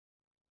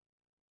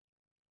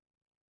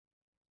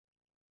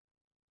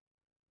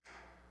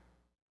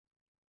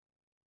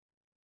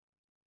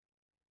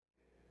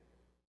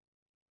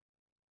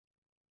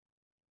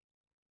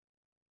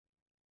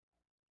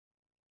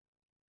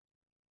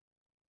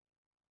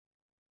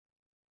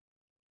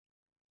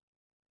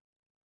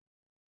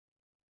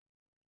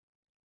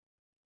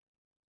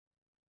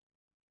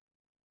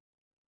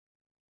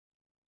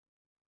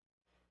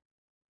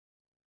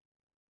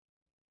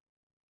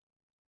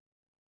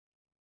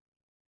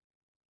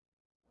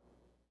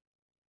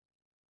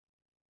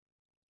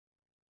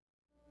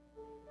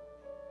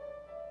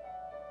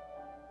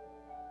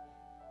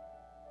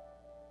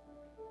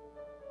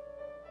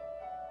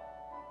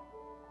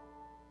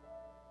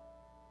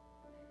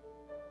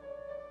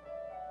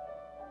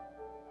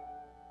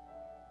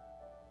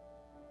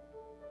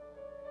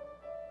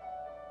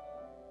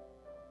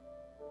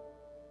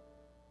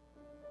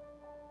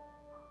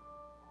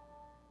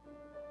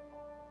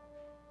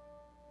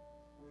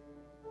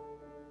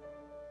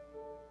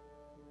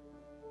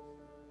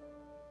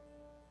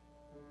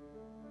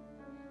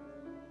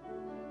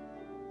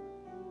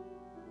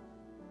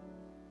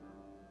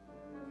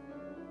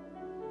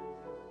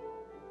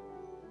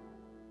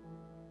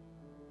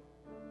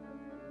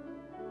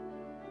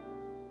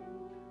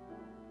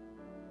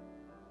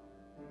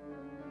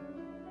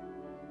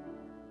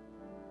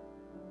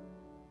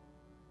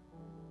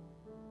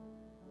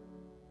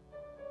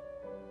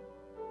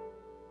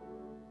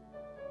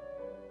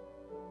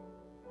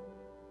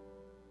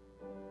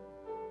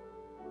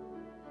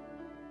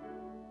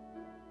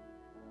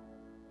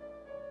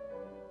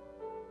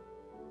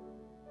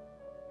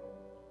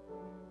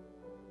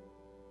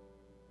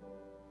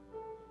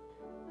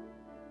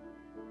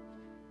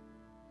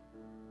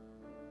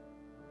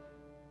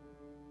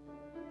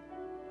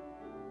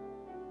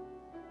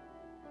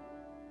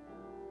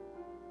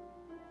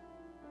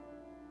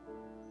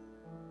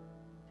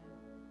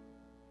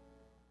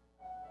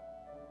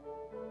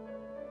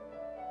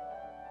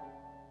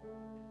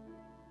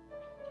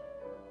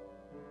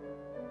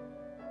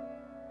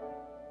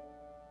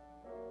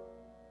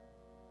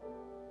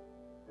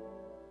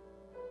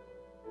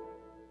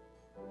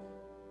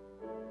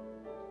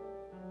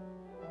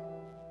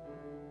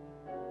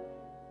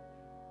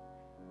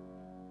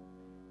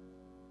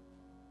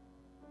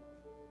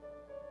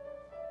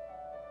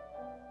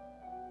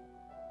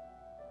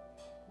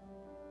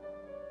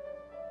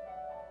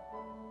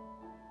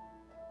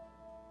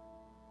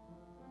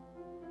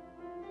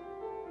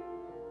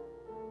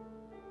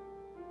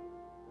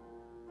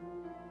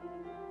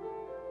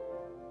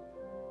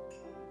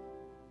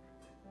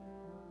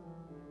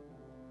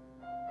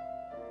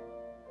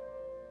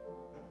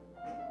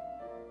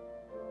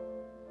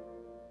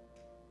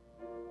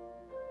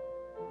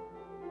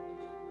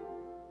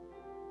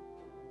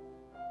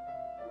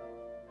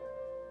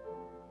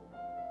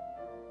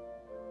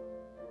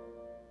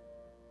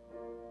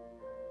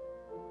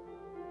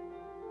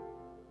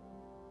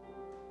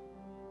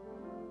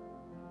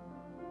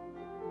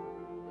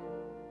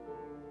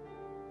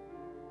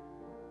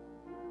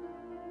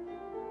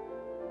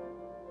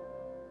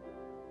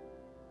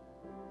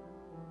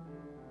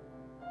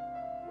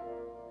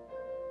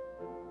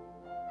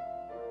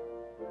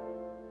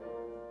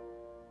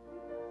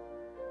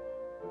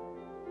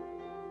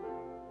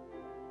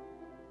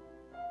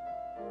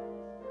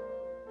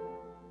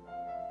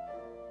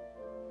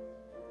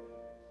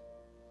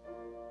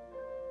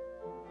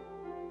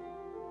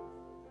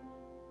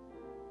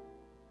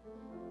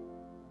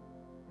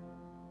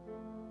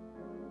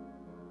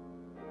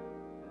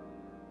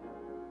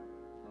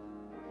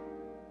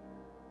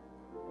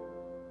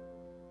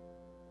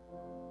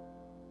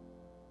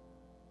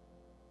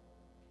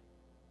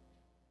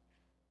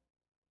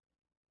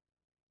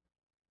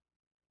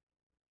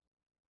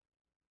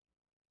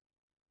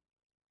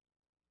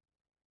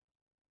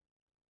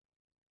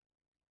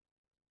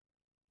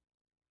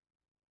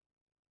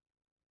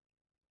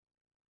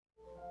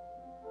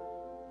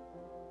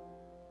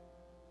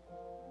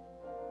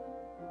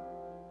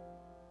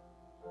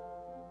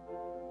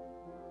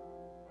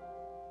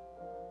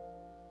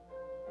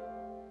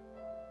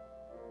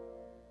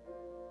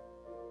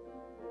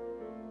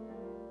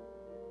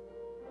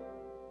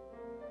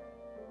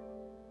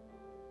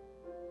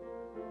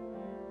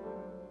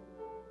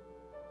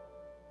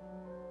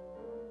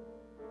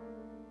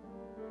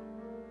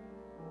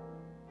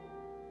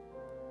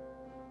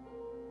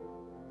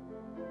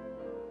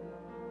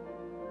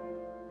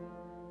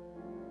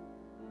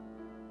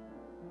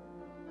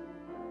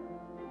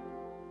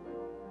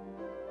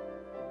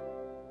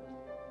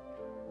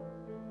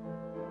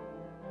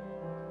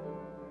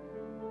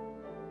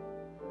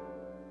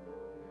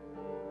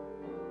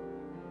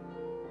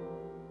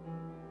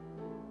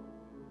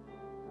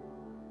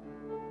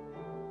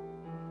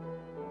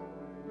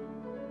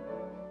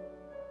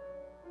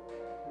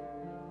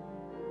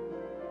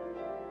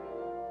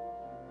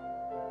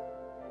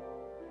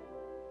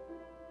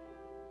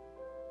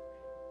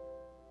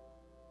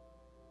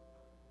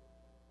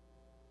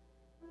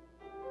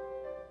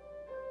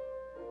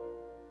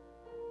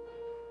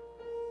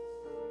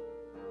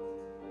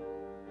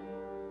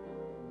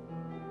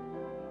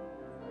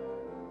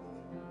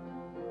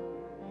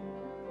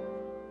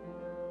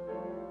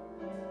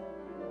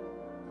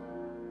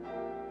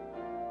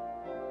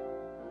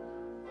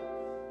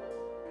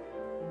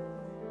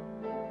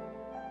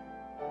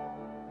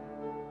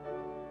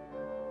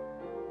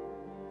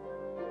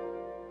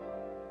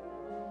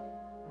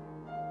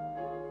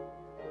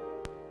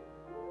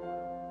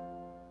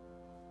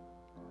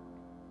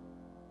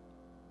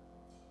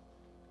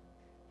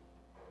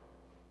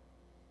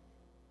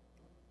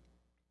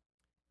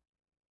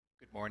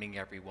Good morning,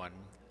 everyone.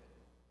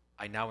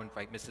 I now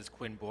invite Mrs.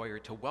 Quinn Boyer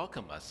to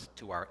welcome us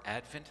to our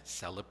Advent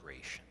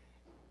celebration.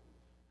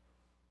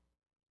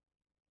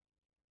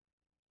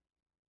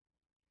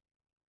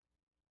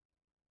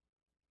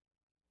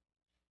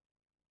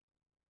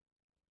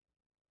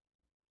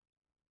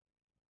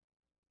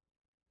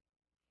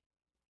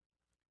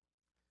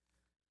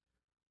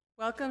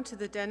 Welcome to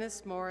the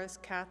Denis Morris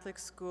Catholic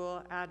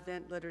School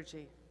Advent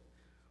Liturgy.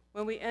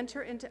 When we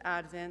enter into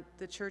Advent,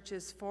 the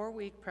Church's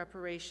 4-week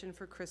preparation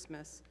for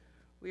Christmas,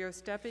 we are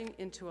stepping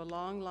into a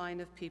long line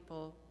of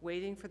people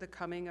waiting for the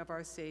coming of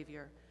our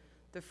Savior.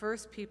 The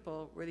first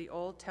people were the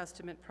Old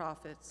Testament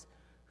prophets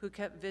who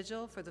kept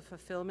vigil for the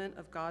fulfillment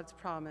of God's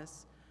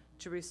promise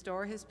to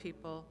restore his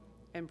people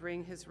and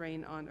bring his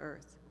reign on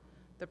earth.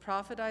 The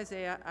prophet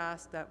Isaiah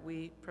asked that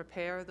we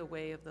prepare the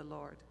way of the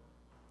Lord.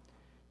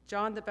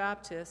 John the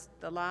Baptist,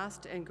 the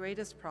last and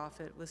greatest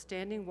prophet, was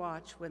standing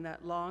watch when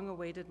that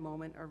long-awaited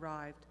moment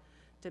arrived,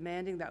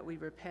 demanding that we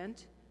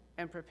repent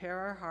and prepare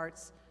our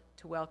hearts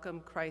to welcome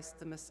Christ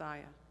the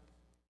Messiah.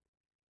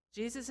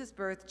 Jesus'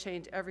 birth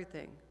changed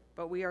everything,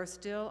 but we are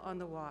still on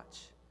the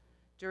watch.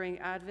 During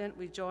Advent,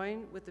 we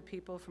join with the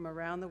people from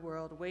around the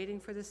world waiting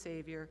for the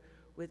Savior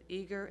with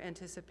eager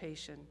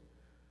anticipation.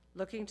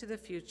 Looking to the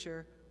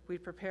future, we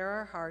prepare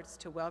our hearts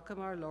to welcome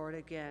our Lord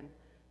again,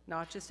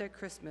 not just at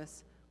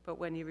Christmas, but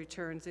when he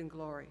returns in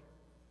glory.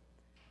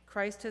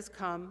 Christ has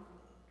come,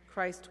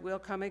 Christ will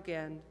come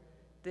again.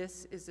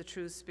 This is the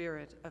true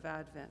spirit of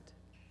Advent.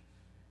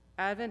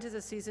 Advent is a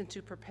season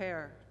to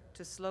prepare,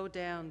 to slow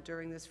down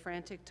during this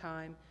frantic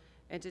time,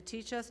 and to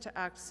teach us to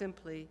act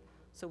simply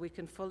so we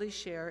can fully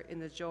share in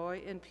the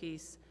joy and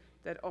peace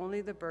that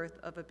only the birth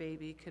of a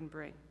baby can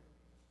bring.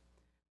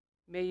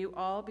 May you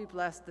all be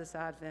blessed this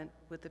Advent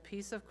with the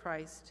peace of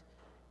Christ,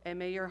 and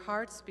may your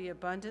hearts be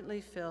abundantly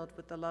filled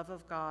with the love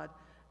of God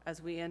as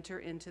we enter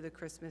into the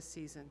Christmas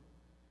season.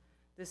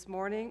 This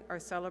morning, our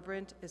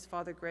celebrant is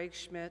Father Greg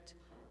Schmidt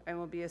and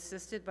will be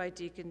assisted by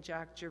Deacon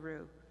Jack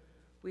Giroux.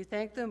 We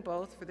thank them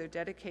both for their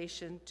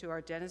dedication to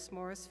our Denis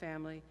Morris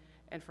family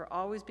and for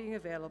always being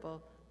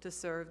available to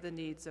serve the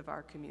needs of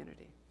our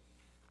community.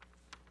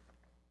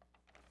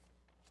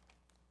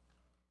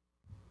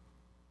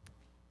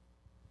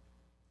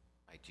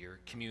 My dear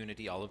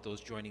community, all of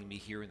those joining me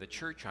here in the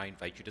church, I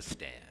invite you to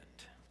stand.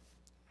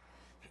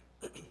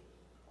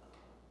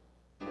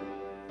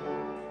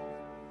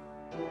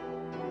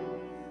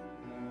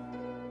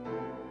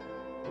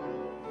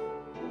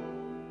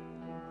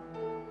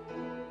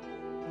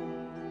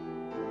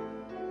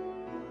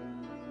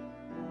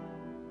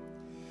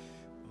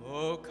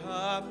 O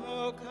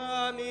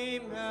come,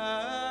 Emmanuel,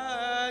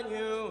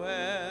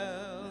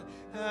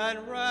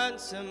 and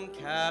ransom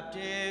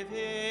captive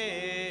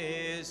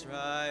Israel,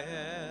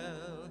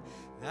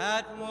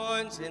 that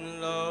mourns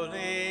in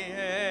lowly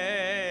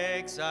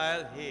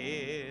exile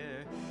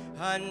here,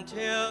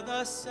 until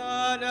the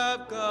Son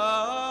of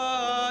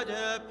God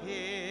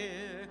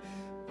appear.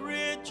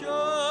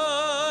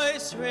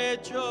 Rejoice,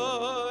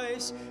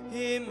 rejoice,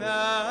 Emmanuel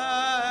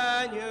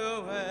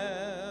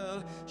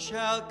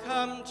shall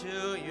come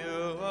to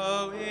you,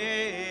 O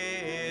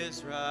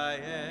Israel.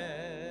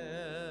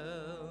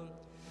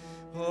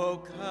 O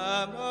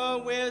come,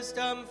 O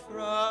wisdom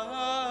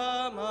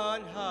from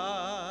on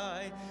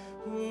high,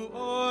 who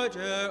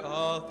order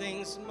all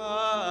things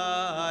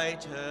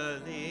mightily.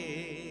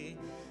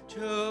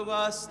 To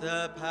us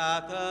the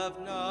path of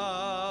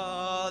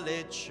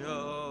knowledge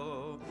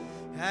show,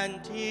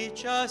 and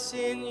teach us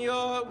in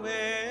your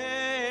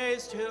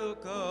ways to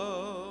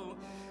go.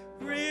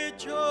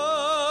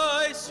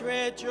 Rejoice,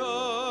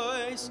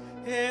 rejoice,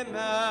 Emmanuel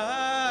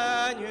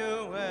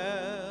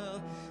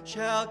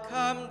shall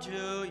come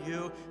to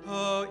you,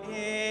 O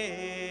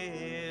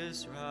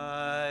Israel.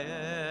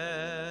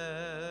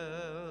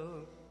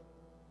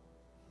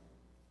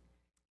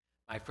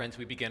 My friends,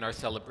 we begin our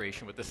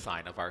celebration with the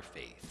sign of our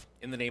faith.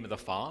 In the name of the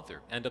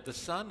Father, and of the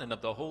Son, and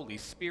of the Holy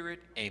Spirit,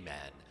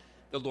 amen.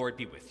 The Lord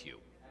be with you.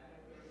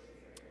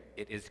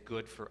 It is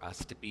good for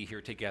us to be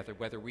here together,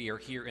 whether we are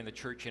here in the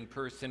church in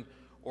person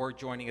or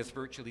joining us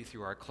virtually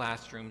through our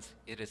classrooms.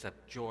 It is a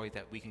joy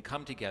that we can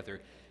come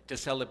together to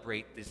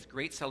celebrate this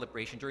great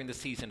celebration during the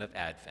season of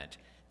Advent.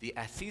 The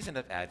season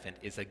of Advent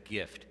is a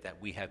gift that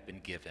we have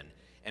been given,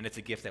 and it's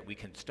a gift that we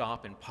can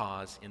stop and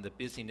pause in the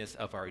busyness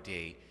of our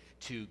day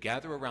to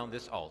gather around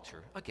this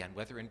altar, again,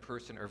 whether in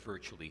person or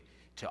virtually,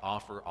 to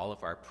offer all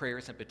of our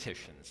prayers and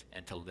petitions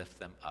and to lift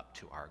them up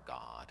to our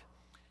God.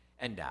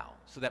 And now,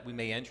 so that we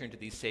may enter into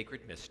these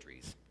sacred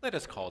mysteries, let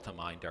us call to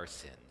mind our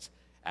sins,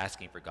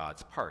 asking for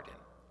God's pardon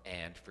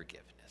and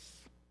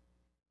forgiveness.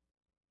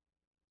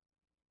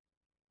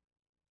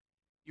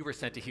 You were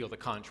sent to heal the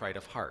contrite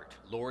of heart.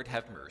 Lord,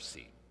 have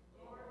mercy.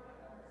 Lord,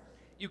 have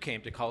mercy. You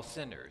came to call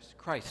sinners.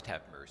 Christ,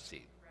 have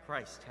mercy.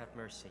 Christ, have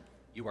mercy.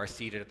 You are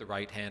seated at the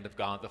right hand of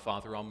God the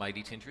Father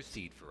Almighty to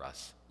intercede for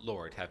us.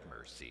 Lord, have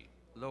mercy.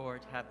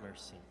 Lord, have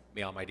mercy.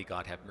 May Almighty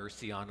God have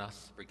mercy on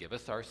us, forgive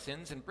us our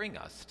sins, and bring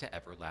us to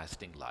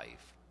everlasting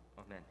life.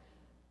 Amen.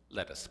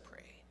 Let us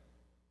pray.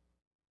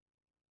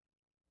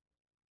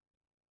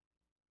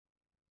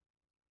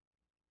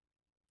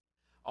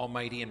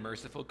 Almighty and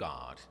merciful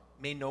God,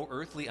 may no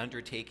earthly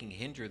undertaking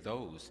hinder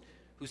those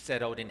who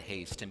set out in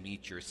haste to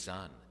meet your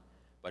Son,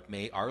 but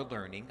may our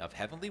learning of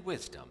heavenly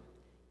wisdom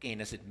gain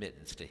us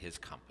admittance to his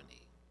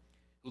company,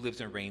 who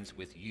lives and reigns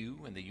with you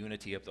in the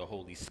unity of the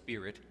Holy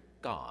Spirit,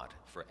 God,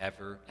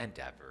 forever and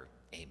ever.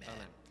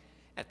 Amen.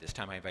 At this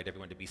time, I invite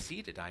everyone to be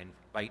seated. I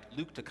invite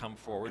Luke to come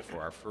forward for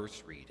our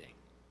first reading.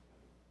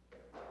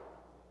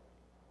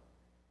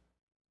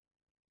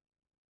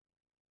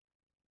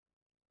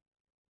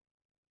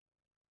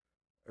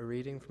 A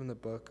reading from the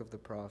book of the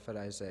prophet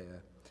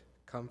Isaiah.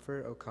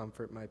 Comfort, O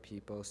comfort my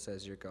people,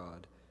 says your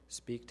God.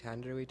 Speak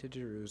tenderly to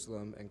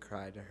Jerusalem and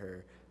cry to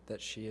her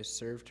that she has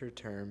served her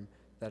term,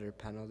 that her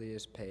penalty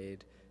is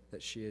paid,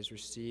 that she has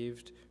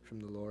received from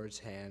the Lord's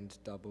hand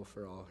double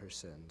for all her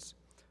sins.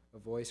 A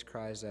voice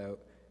cries out,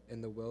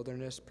 in the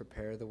wilderness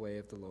prepare the way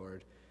of the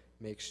Lord.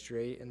 Make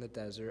straight in the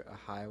desert a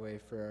highway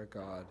for our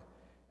God.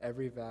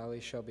 Every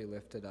valley shall be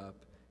lifted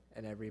up,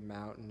 and every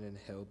mountain and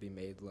hill be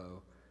made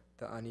low.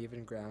 The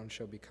uneven ground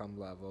shall become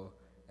level,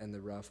 and the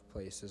rough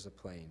places a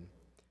plain.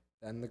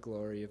 Then the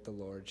glory of the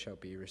Lord shall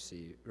be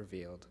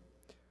revealed,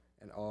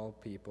 and all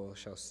people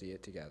shall see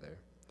it together,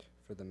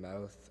 for the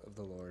mouth of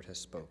the Lord has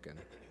spoken.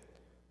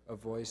 A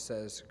voice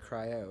says,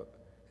 cry out,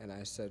 and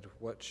I said,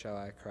 what shall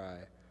I cry?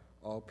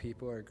 All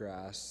people are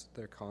grass,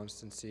 their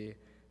constancy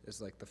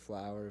is like the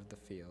flower of the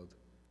field.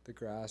 The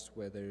grass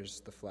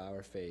withers, the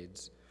flower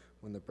fades,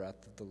 when the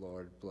breath of the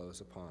Lord blows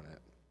upon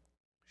it.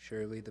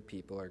 Surely the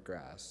people are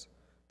grass.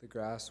 The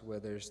grass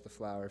withers, the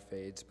flower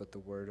fades, but the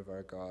word of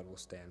our God will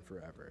stand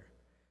forever.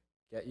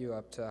 Get you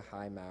up to a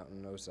high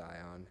mountain, O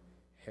Zion,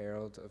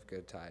 herald of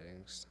good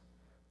tidings.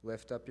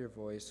 Lift up your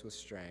voice with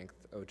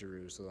strength, O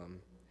Jerusalem,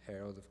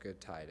 herald of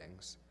good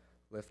tidings.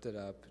 Lift it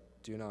up,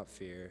 do not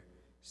fear.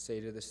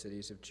 Say to the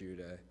cities of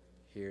Judah,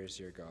 here is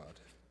your God.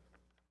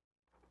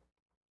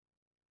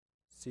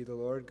 See, the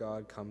Lord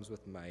God comes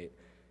with might,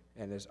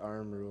 and his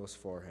arm rules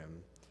for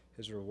him.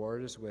 His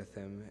reward is with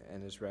him,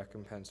 and his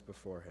recompense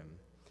before him.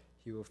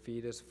 He will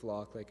feed his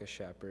flock like a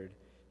shepherd.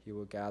 He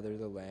will gather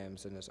the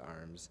lambs in his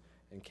arms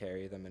and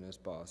carry them in his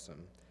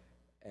bosom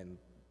and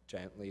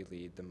gently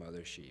lead the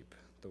mother sheep.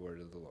 The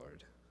word of the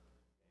Lord.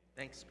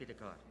 Thanks be to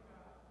God.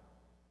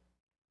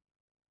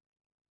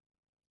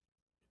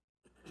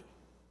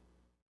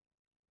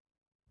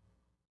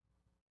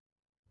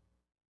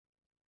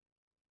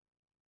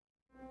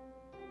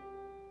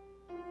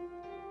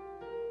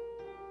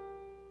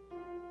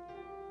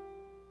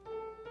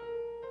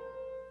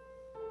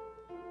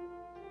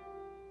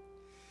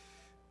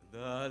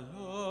 The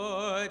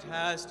Lord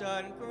has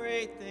done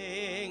great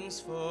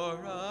things for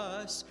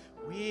us.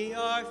 We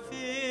are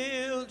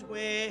filled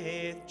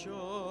with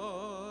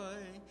joy.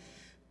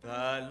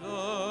 The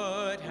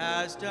Lord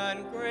has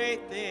done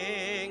great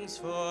things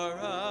for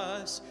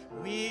us.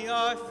 We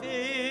are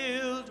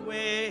filled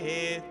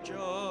with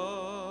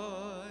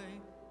joy.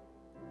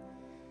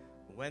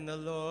 When the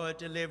Lord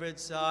delivered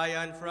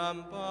Zion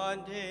from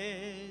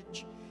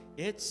bondage,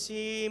 it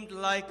seemed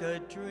like a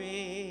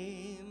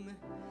dream.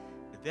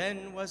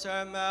 Then was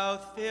our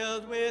mouth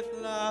filled with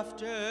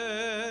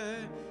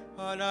laughter,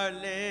 on our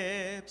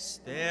lips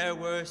there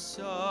were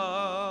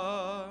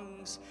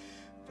songs.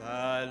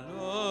 The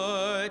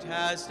Lord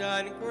has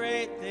done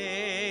great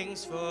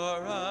things for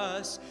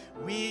us.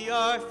 We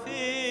are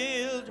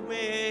filled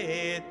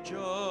with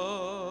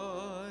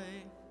joy.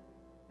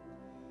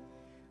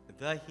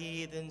 The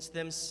heathens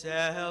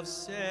themselves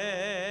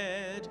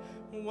said,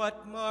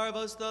 what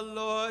marvels the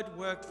Lord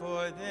worked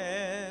for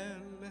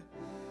them.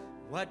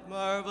 What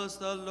marvels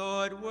the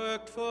Lord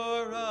worked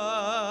for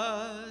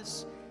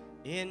us.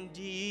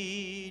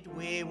 Indeed,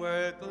 we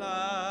were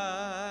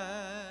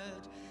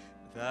glad.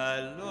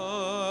 The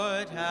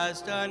Lord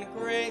has done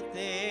great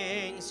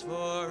things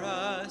for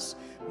us.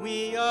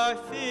 We are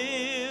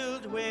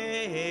filled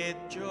with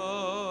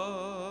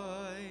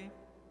joy.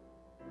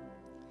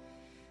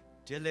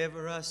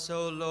 Deliver us,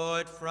 O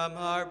Lord, from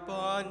our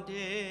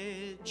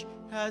bondage,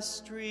 as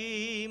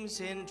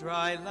streams in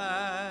dry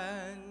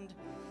land.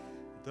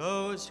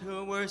 Those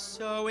who were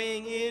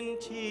sowing in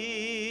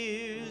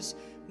tears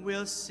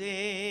will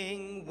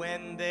sing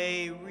when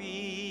they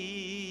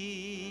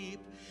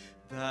reap.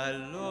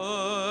 The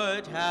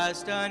Lord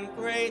has done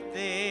great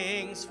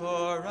things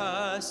for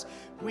us.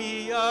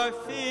 We are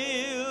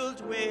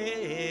filled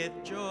with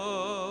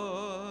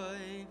joy.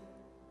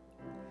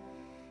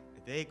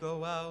 They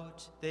go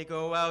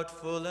out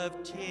full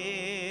of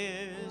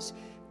tears,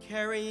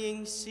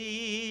 carrying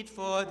seed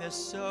for the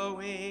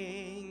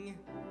sowing.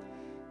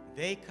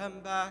 They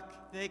come back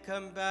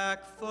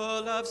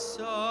full of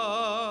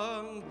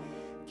song,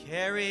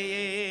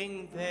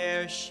 carrying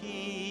their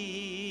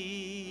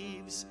sheaves.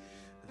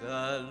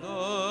 The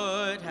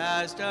Lord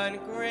has done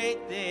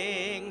great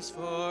things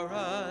for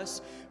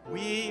us.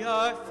 We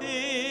are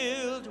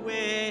filled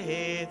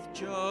with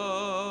joy.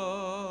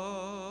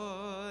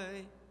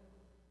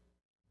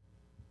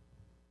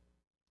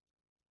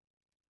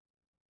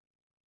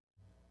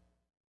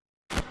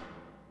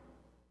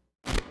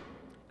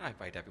 I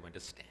invite everyone to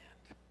stand.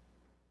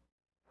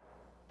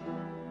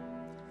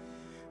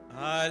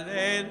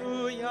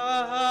 Alleluia,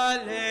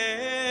 alleluia.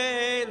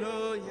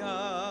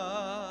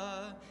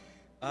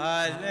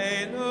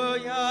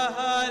 Alleluia,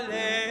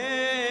 alleluia.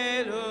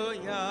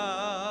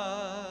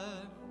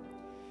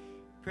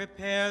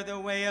 Prepare the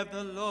way of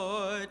the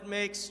Lord,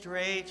 make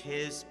straight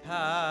his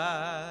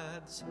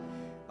paths.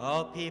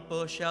 All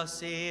people shall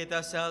see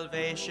the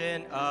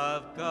salvation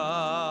of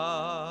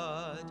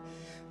God.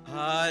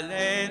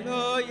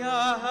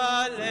 Alleluia,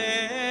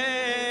 alleluia.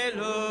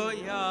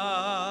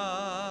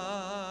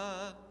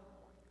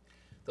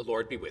 The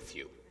Lord be with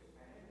you.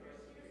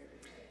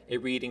 A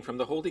reading from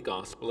the Holy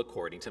Gospel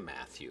according to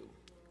Matthew.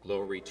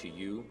 Glory to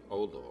you,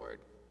 O Lord.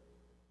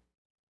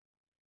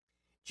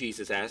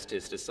 Jesus asked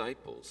his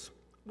disciples,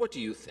 "What do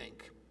you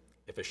think?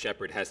 If a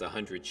shepherd has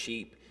 100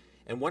 sheep,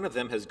 and one of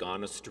them has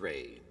gone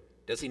astray,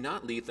 does he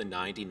not leave the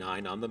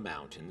 99 on the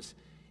mountains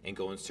and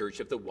go in search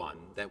of the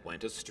one that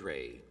went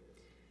astray?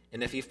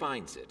 And if he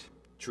finds it,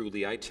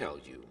 truly I tell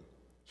you,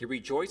 he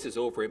rejoices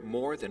over it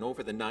more than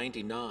over the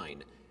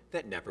 99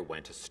 that never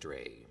went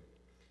astray.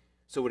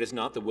 So it is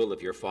not the will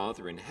of your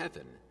Father in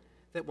heaven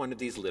that one of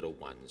these little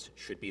ones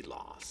should be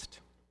lost."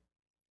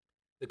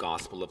 The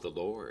Gospel of the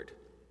Lord.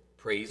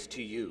 Praise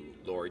to you,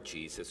 Lord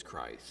Jesus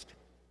Christ.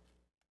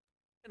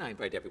 And I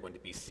invite everyone to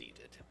be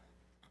seated.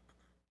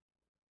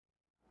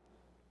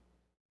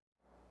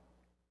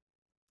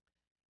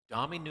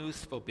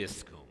 Dominus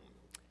vobiscum.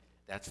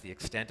 That's the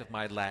extent of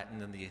my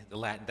Latin and the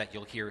Latin that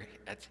you'll hear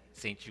at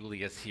St.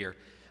 Julius here.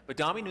 But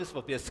Dominus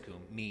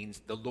vobiscum means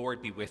the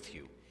Lord be with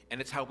you. And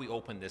it's how we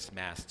open this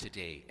Mass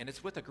today. And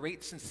it's with a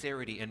great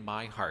sincerity in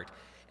my heart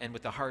and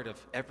with the heart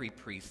of every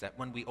priest that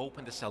when we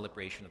open the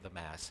celebration of the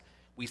Mass,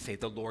 we say,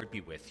 "The Lord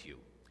be with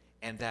you,"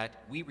 and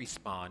that we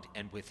respond,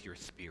 "and with your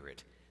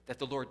spirit," that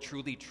the Lord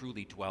truly,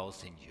 truly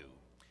dwells in you.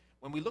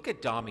 When we look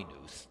at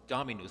Dominus,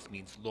 Dominus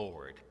means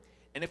Lord.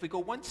 And if we go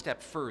one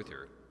step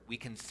further, we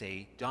can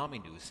say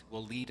Dominus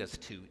will lead us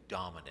to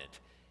dominant.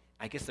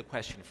 I guess the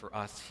question for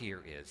us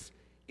here is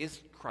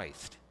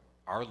Christ,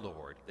 our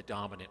Lord, the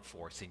dominant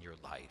force in your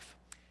life?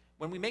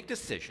 When we make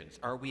decisions,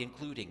 are we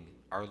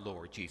including our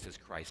Lord Jesus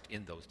Christ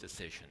in those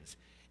decisions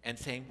and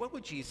saying, what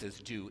would Jesus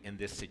do in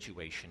this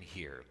situation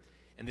here,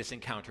 in this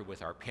encounter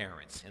with our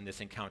parents, in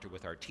this encounter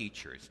with our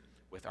teachers,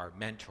 with our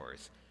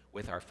mentors,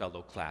 with our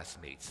fellow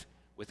classmates,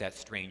 with that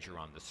stranger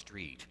on the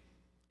street?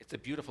 It's a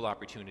beautiful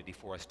opportunity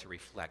for us to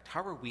reflect.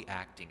 How are we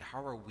acting?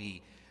 How are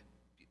we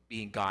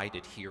being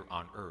guided here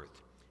on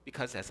earth?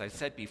 Because as I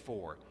said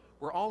before,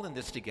 we're all in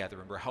this together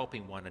and we're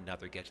helping one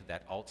another get to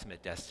that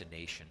ultimate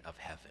destination of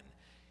heaven.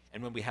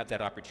 And when we have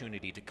that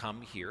opportunity to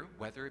come here,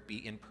 whether it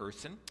be in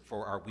person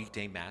for our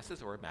weekday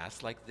masses or a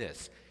mass like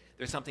this,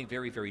 there's something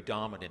very, very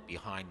dominant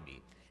behind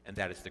me, and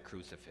that is the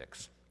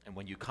crucifix. And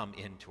when you come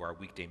into our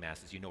weekday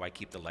masses, you know I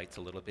keep the lights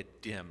a little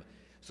bit dim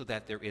so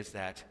that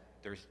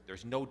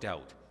there's no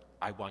doubt.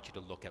 I want you to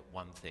look at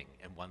one thing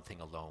and one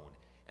thing alone,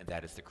 and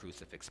that is the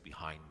crucifix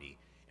behind me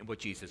and what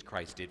Jesus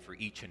Christ did for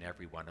each and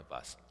every one of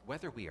us.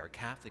 Whether we are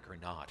Catholic or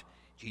not,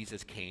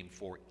 Jesus came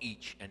for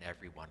each and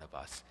every one of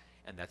us,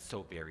 and that's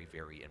so very,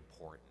 very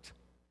important.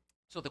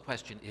 So the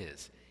question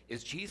is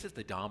Jesus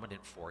the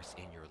dominant force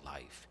in your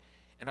life?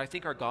 And I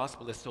think our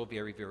gospel is so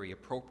very, very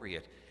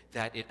appropriate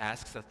that it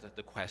asks us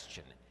the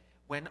question,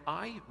 when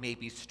I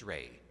maybe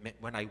stray,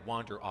 when I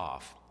wander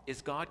off,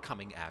 is God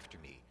coming after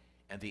me?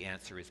 And the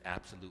answer is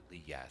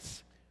absolutely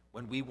yes.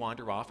 When we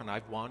wander off, and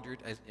I've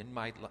wandered in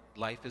my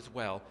life as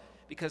well,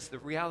 because the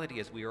reality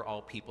is we are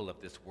all people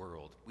of this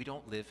world. We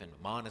don't live in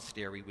a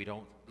monastery. We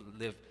don't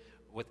live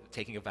with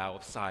taking a vow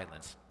of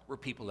silence. We're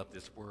people of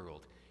this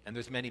world. And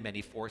there's many,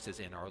 many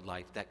forces in our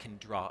life that can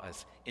draw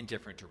us in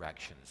different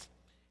directions.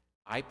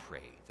 I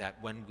pray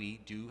that when we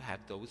do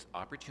have those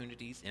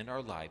opportunities in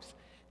our lives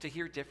to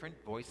hear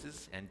different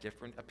voices and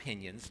different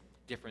opinions,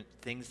 different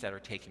things that are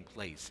taking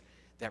place,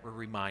 that we're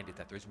reminded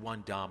that there's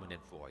one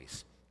dominant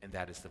voice, and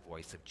that is the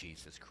voice of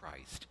Jesus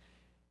Christ.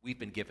 We've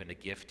been given a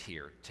gift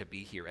here to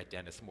be here at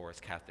Denis Morris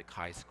Catholic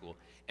High School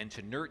and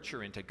to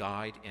nurture and to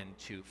guide and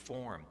to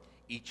form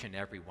each and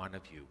every one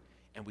of you.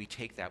 And we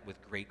take that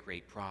with great,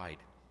 great pride,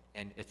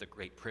 and it's a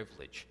great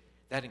privilege.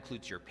 That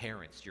includes your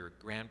parents, your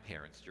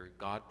grandparents, your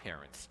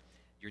godparents,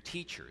 your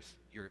teachers,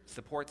 your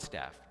support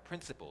staff,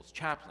 principals,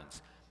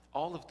 chaplains,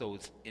 all of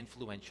those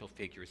influential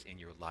figures in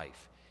your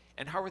life.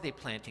 And how are they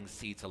planting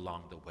seeds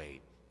along the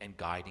way and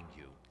guiding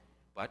you?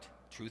 But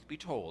truth be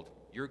told,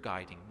 you're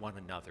guiding one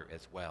another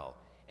as well,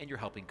 and you're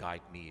helping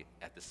guide me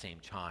at the same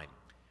time.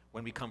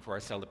 When we come for our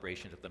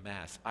celebration of the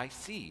Mass, I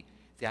see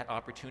that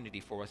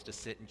opportunity for us to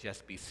sit and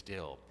just be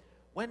still.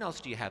 When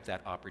else do you have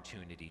that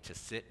opportunity to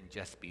sit and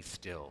just be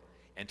still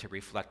and to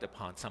reflect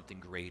upon something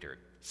greater,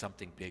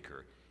 something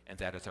bigger, and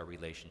that is our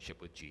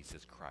relationship with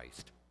Jesus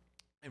Christ?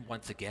 And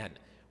once again,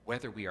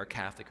 whether we are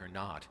Catholic or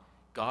not,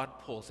 God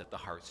pulls at the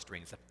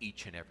heartstrings of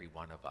each and every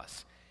one of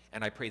us.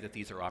 And I pray that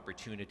these are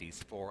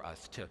opportunities for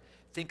us to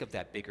think of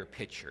that bigger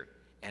picture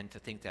and to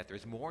think that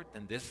there's more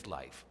than this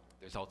life.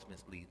 There's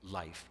ultimately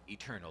life,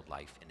 eternal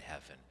life in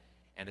heaven.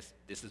 And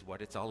this is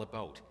what it's all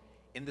about.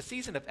 In the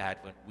season of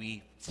Advent,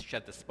 we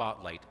shed the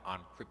spotlight on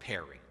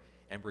preparing.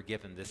 And we're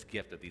given this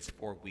gift of these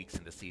 4 weeks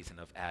in the season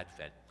of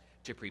Advent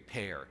to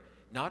prepare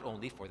not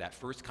only for that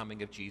first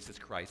coming of Jesus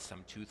Christ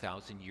some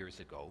 2,000 years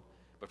ago,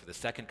 but for the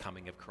second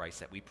coming of Christ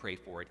that we pray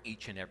for at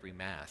each and every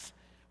Mass.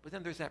 But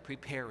then there's that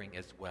preparing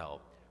as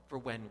well for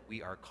when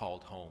we are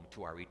called home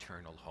to our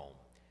eternal home.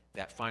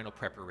 That final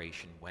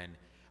preparation when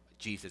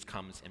Jesus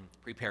comes and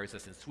prepares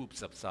us and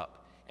swoops us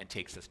up and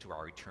takes us to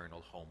our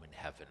eternal home in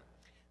heaven.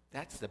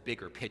 That's the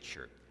bigger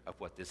picture of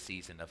what this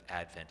season of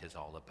Advent is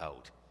all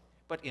about.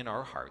 But in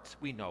our hearts,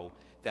 we know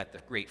that the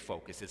great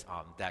focus is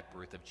on that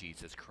birth of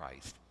Jesus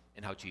Christ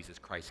and how Jesus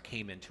Christ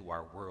came into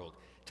our world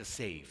to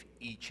save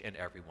each and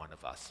every one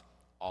of us,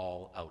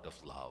 all out of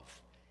love.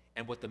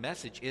 And what the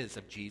message is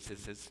of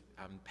Jesus'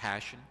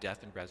 passion,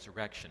 death, and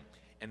resurrection,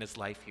 and his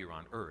life here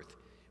on earth,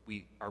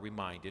 we are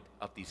reminded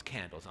of these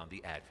candles on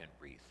the Advent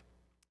wreath.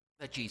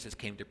 That Jesus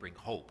came to bring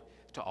hope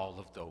to all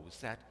of those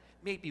that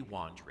may be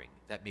wandering,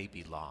 that may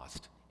be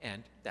lost,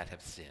 and that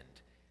have sinned.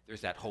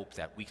 There's that hope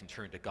that we can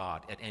turn to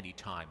God at any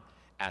time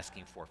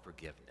asking for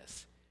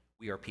forgiveness.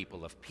 We are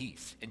people of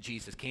peace, and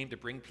Jesus came to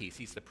bring peace.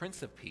 He's the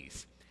Prince of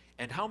Peace.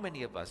 And how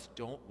many of us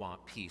don't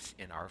want peace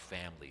in our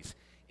families,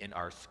 in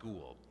our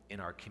school, in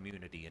our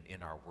community, and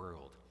in our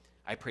world?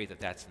 I pray that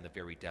that's in the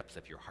very depths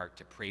of your heart,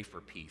 to pray for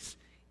peace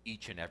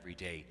each and every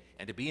day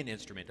and to be an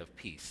instrument of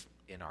peace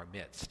in our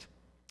midst.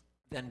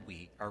 Then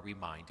we are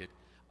reminded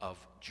of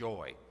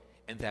joy,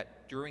 and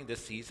that during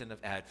this season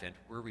of Advent,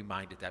 we're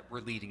reminded that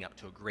we're leading up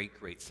to a great,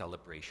 great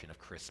celebration of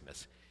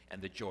Christmas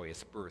and the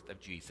joyous birth of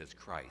Jesus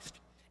Christ.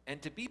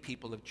 And to be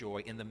people of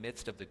joy in the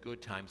midst of the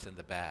good times and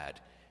the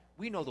bad.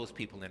 We know those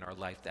people in our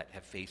life that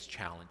have faced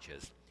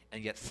challenges,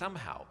 and yet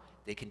somehow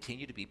they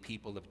continue to be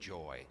people of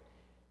joy.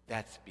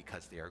 That's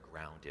because they are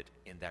grounded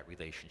in that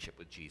relationship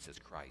with Jesus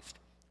Christ.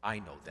 I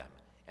know them,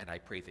 and I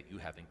pray that you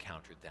have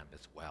encountered them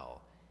as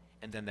well.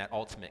 And then that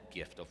ultimate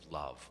gift of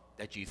love,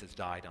 that Jesus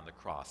died on the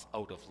cross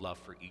out of love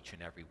for each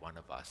and every one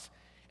of us.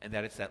 And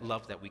that it's that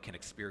love that we can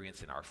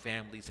experience in our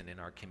families and in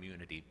our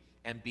community,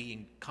 and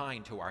being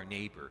kind to our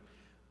neighbor.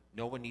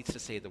 No one needs to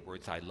say the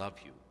words, "I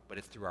love you," but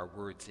it's through our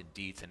words and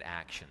deeds and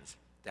actions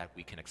that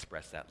we can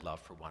express that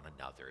love for one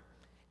another.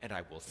 And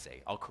I will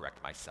say, I'll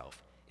correct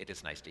myself, it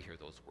is nice to hear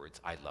those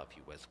words, "I love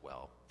you," as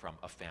well, from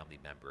a family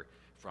member,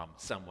 from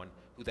someone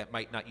who that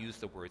might not use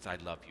the words, "I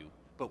love you,"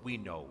 but we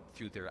know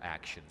through their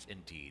actions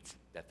and deeds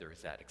that there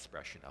is that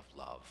expression of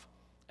love.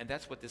 And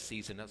that's what this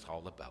season is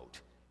all about.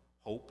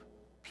 Hope,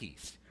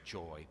 peace,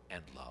 joy,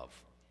 and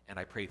love. And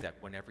I pray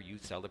that whenever you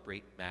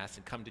celebrate Mass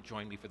and come to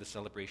join me for the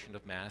celebration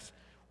of Mass,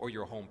 or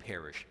your home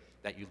parish,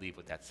 that you leave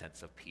with that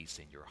sense of peace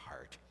in your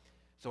heart.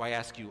 So I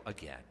ask you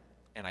again,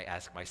 and I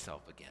ask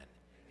myself again,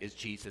 is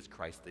Jesus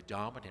Christ the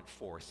dominant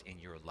force in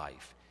your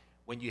life?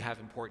 When you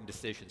have important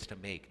decisions to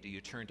make, do you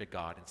turn to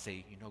God and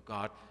say, "You know,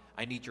 God,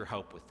 I need your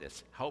help with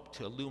this. Help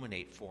to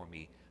illuminate for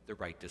me the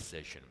right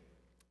decision."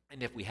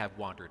 And if we have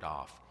wandered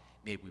off,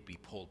 may we be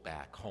pulled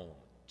back home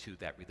to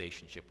that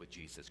relationship with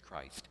Jesus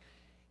Christ.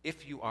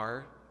 If you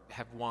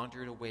have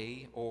wandered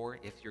away, or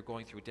if you're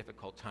going through a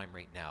difficult time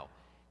right now,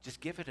 just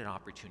give it an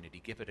opportunity,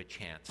 give it a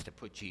chance to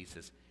put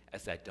Jesus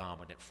as that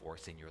dominant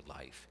force in your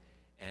life.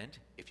 And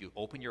if you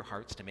open your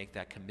hearts to make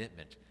that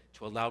commitment,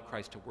 to allow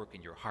Christ to work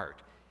in your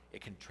heart,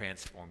 it can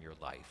transform your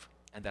life.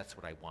 And that's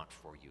what I want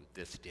for you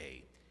this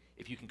day.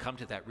 If you can come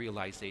to that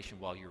realization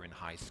while you're in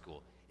high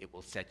school, it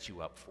will set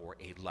you up for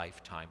a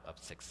lifetime of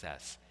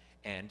success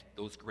and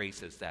those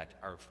graces that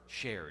are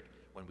shared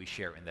when we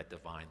share in that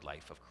divine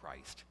life of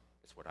Christ.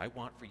 It's what I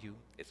want for you.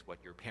 It's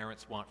what your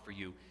parents want for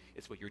you.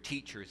 It's what your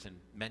teachers and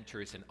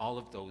mentors and all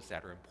of those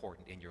that are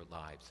important in your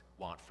lives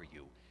want for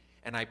you.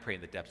 And I pray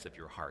in the depths of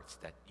your hearts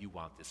that you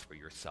want this for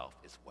yourself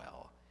as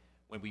well.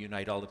 When we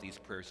unite all of these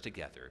prayers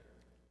together,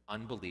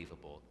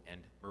 unbelievable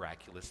and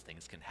miraculous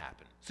things can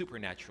happen.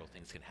 Supernatural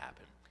things can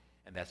happen.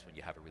 And that's when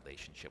you have a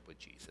relationship with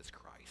Jesus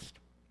Christ.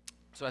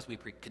 So as we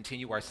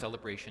continue our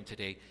celebration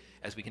today,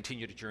 as we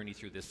continue to journey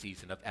through this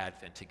season of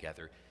Advent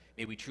together,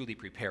 may we truly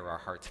prepare our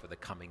hearts for the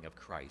coming of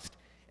Christ.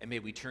 And may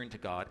we turn to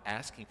God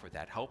asking for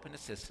that help and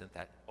assistance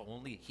that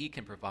only He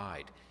can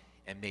provide.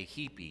 And may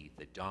He be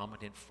the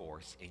dominant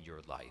force in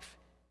your life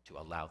to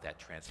allow that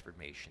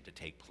transformation to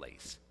take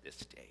place this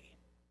day.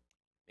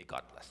 May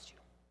God bless you.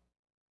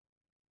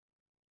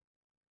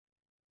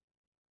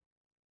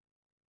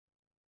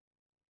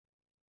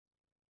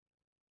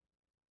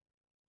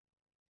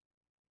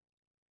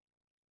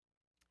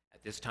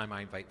 At this time, I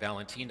invite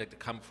Valentina to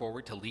come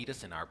forward to lead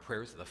us in our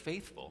prayers of the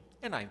faithful,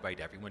 and I invite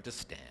everyone to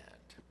stand.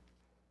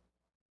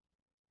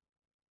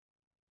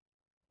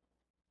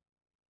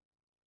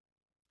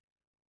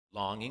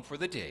 Longing for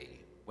the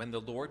day when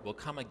the Lord will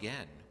come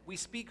again, we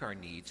speak our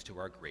needs to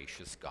our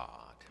gracious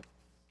God.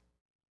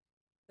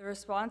 The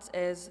response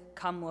is,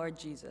 "Come, Lord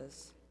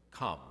Jesus."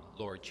 Come,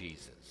 Lord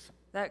Jesus.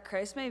 That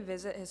Christ may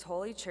visit his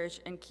holy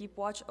church and keep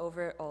watch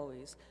over it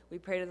always, we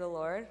pray to the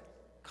Lord.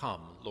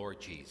 Come,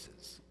 Lord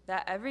Jesus.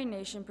 That every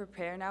nation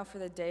prepare now for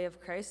the day of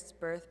Christ's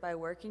birth by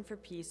working for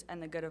peace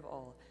and the good of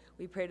all,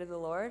 we pray to the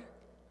Lord.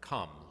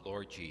 Come,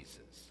 Lord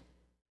Jesus.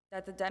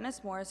 That the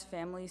Denis Morris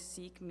family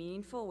seek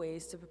meaningful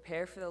ways to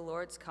prepare for the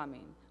Lord's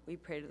coming. We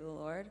pray to the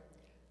Lord.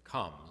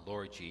 Come,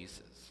 Lord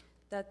Jesus.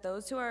 That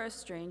those who are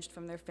estranged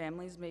from their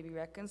families may be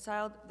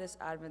reconciled this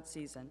Advent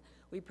season.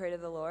 We pray to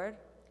the Lord.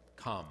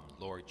 Come,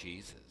 Lord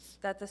Jesus.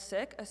 That the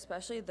sick,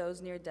 especially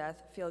those near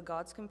death, feel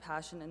God's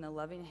compassion in the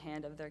loving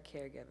hand of their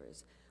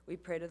caregivers. We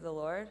pray to the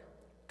Lord.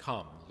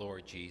 Come,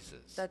 Lord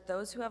Jesus. That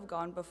those who have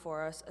gone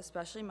before us,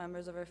 especially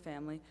members of our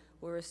family,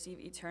 will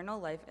receive eternal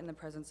life in the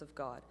presence of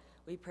God.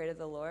 We pray to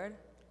the Lord.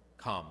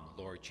 Come,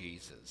 Lord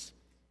Jesus.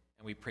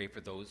 And we pray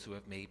for those who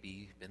have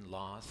maybe been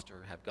lost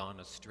or have gone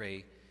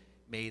astray.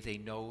 May they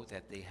know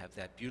that they have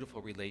that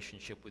beautiful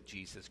relationship with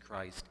Jesus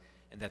Christ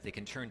and that they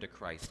can turn to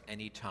Christ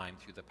anytime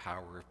through the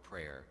power of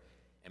prayer.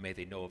 And may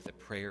they know of the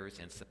prayers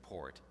and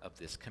support of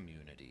this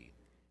community.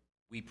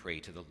 We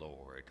pray to the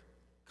Lord.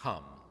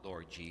 Come,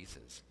 Lord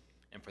Jesus,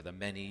 and for the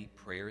many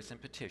prayers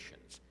and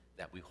petitions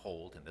that we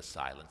hold in the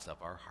silence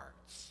of our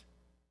hearts.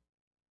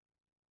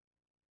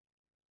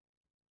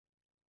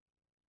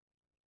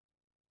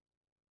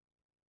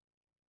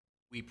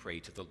 We pray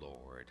to the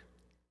Lord.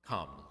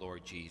 Come,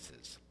 Lord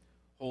Jesus.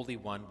 Holy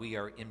One, we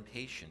are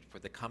impatient for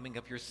the coming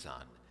of your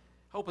Son.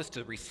 Help us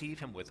to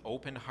receive him with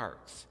open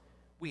hearts.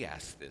 We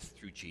ask this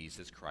through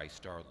Jesus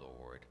Christ our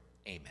Lord.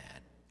 Amen.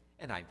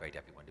 And I invite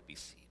everyone to be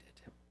seated.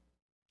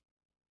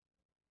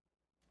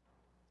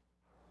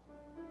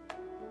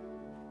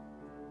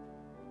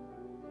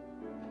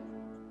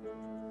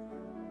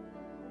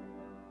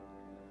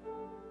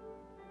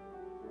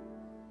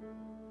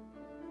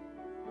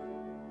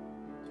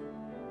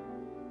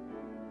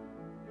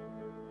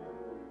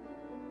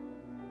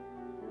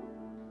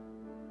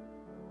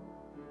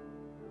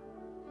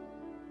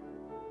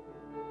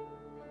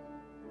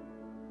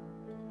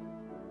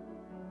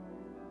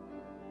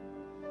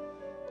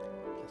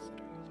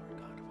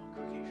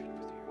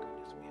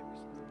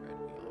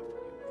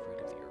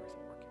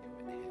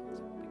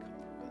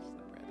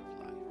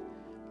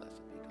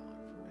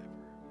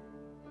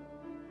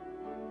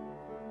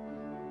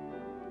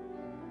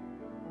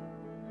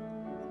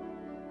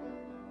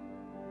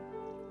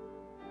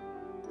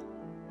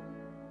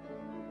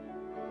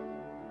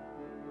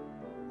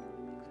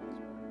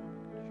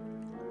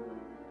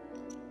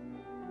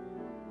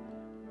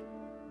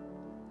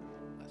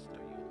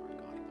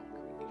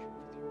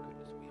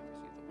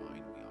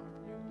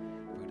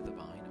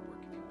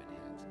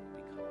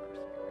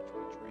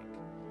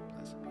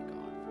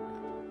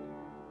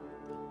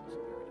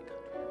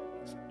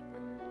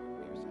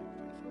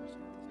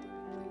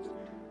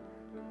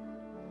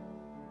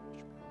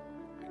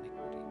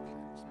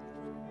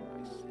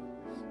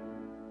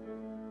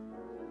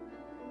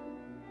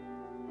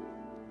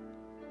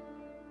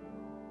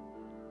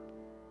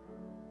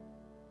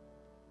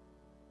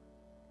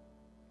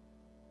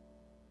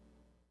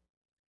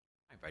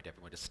 I invite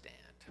everyone to stand.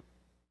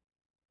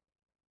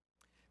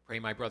 Pray,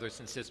 my brothers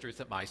and sisters,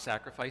 that my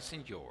sacrifice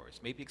and yours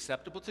may be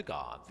acceptable to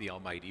God, the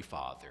Almighty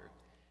Father.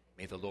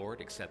 May the Lord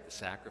accept the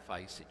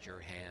sacrifice at your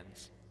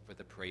hands for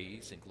the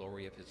praise and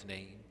glory of his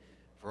name,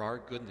 for our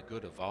good and the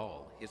good of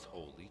all his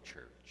holy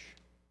church.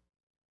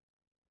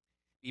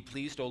 Be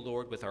pleased, O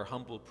Lord, with our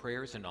humble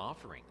prayers and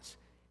offerings,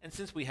 and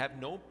since we have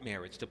no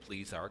merits to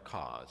please our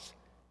cause,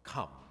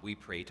 come, we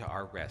pray, to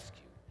our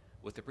rescue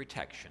with the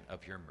protection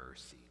of your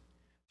mercy.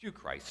 Through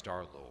Christ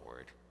our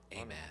Lord.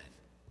 Amen.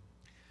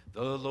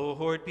 The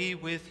Lord be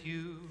with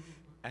you.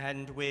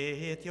 And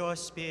with your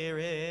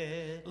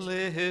spirit.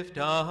 Lift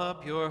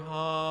up your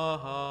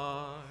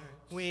hearts.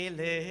 We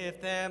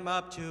lift them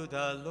up to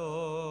the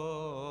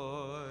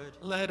Lord.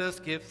 Let us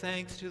give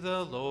thanks to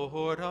the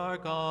Lord our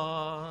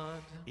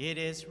God. It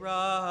is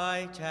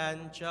right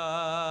and just.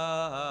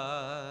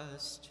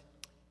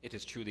 It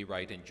is truly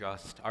right and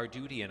just, our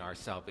duty and our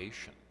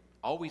salvation,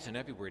 always and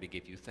everywhere to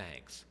give you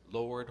thanks,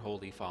 Lord,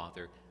 Holy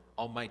Father,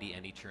 Almighty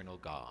and eternal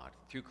God,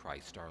 through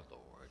Christ our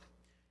Lord.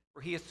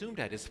 For he assumed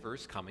at his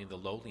first coming the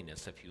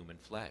lowliness of human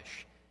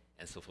flesh,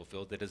 and so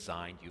fulfilled the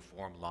design you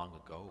formed long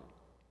ago,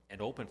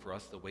 and opened for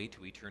us the way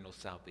to eternal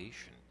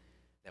salvation,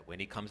 that when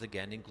he comes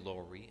again in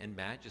glory and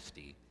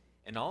majesty,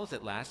 and all is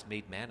at last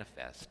made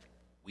manifest,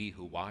 we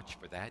who watch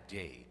for that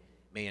day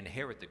may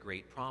inherit the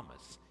great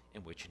promise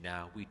in which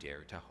now we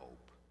dare to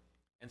hope.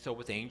 And so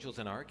with angels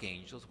and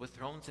archangels, with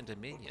thrones and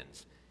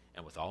dominions,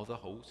 and with all the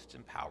hosts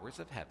and powers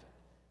of heaven,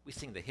 we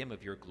sing the hymn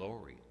of your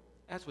glory,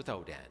 as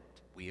without end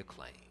we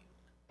acclaim.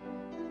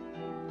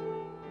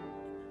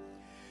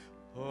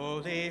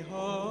 Holy,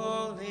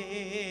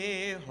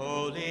 holy,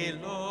 holy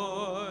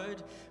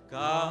Lord,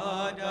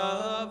 God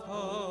of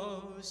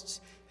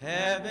hosts,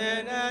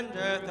 heaven and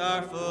earth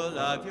are full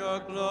of your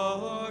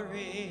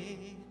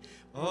glory.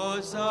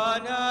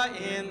 Hosanna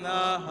in the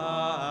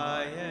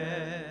highest.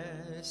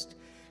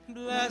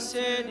 Blessed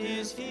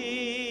is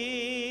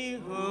he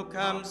who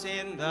comes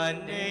in the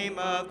name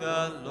of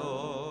the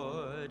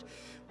Lord.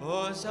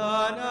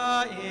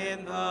 Hosanna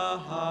in the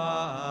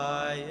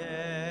highest.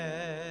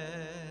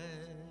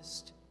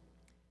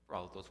 For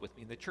all of those with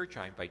me in the church,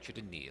 I invite you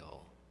to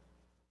kneel.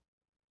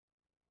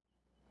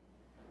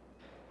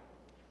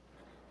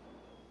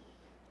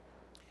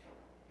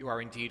 You are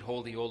indeed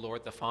holy, O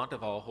Lord, the font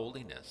of all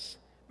holiness.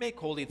 Make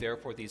holy,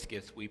 therefore, these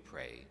gifts, we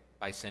pray,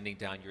 by sending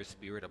down your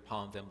Spirit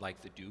upon them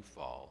like the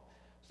dewfall,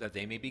 so that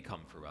they may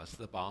become for us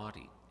the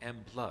body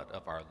and blood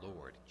of our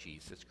Lord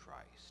Jesus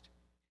Christ.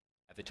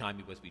 At the time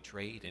he was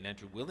betrayed and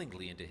entered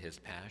willingly into his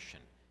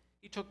passion,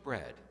 he took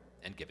bread,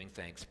 and giving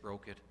thanks,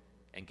 broke it,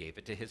 and gave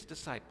it to his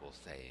disciples,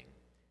 saying,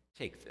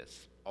 "Take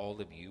this,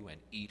 all of you, and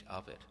eat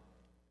of it,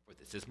 for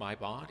this is my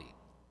body,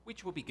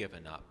 which will be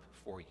given up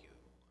for you."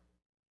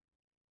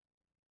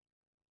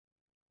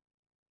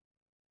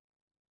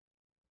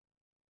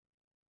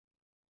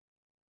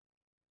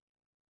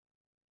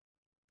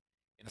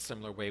 In a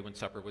similar way, when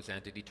supper was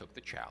ended, he took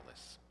the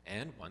chalice,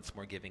 and once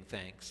more giving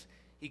thanks,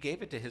 he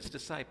gave it to his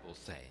disciples,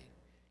 saying,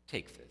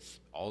 "Take this,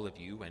 all of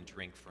you, and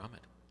drink from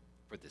it,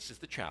 for this is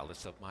the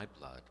chalice of my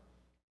blood,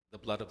 the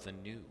blood of the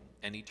new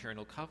and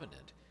eternal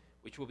covenant,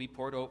 which will be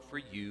poured out for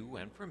you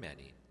and for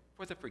many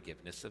for the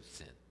forgiveness of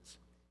sins.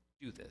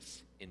 Do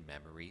this in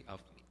memory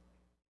of me."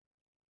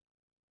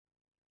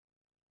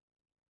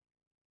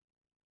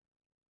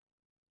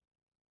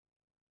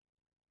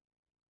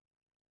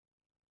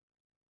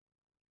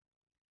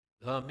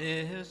 The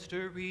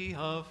mystery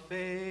of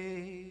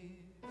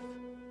faith.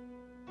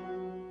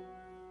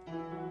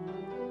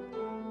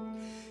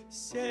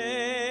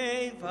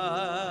 Save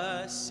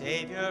us,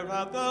 Savior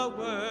of the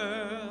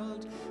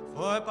world,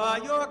 for by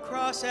your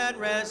cross and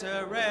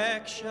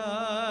resurrection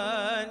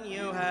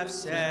you have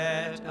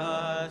set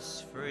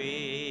us free.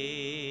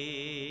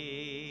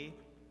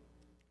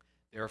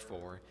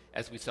 Therefore,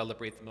 as we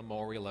celebrate the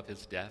memorial of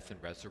his death and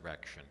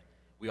resurrection,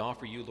 we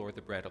offer you, Lord,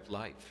 the bread of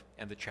life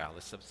and the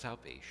chalice of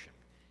salvation,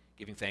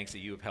 giving thanks that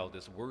you have held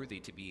us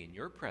worthy to be in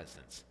your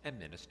presence and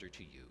minister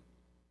to you.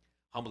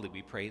 Humbly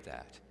we pray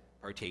that,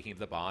 partaking of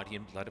the body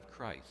and blood of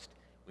Christ,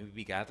 we may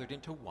be gathered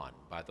into one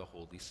by the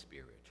Holy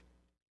Spirit.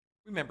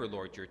 Remember,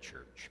 Lord, your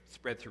church,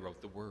 spread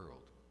throughout the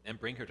world, and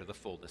bring her to the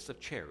fullness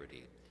of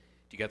charity,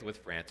 together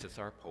with Francis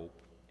our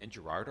Pope, and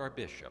Gerard our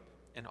Bishop,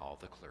 and all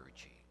the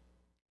clergy.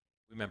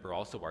 Remember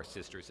also our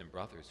sisters and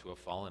brothers who have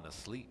fallen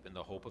asleep in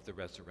the hope of the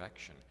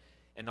resurrection,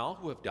 and all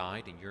who have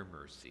died in your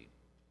mercy.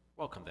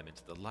 Welcome them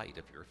into the light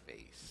of your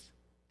face.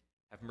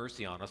 Have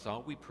mercy on us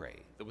all, we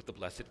pray, that with the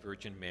Blessed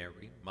Virgin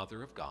Mary,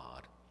 Mother of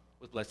God,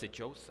 with Blessed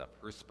Joseph,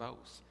 her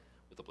spouse,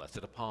 with the blessed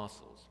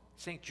apostles,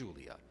 Saint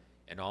Julia,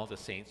 and all the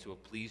saints who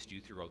have pleased you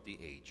throughout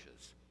the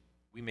ages,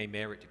 we may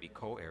merit to be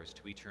co-heirs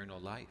to eternal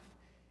life,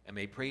 and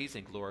may praise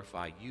and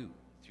glorify you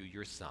through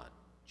your Son,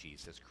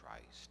 Jesus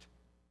Christ.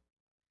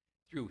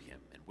 Through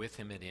him, and with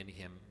him, and in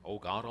him, O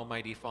God,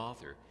 Almighty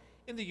Father,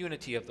 in the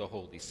unity of the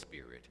Holy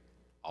Spirit,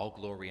 all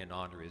glory and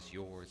honor is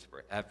yours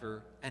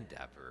forever and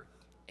ever.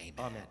 Amen.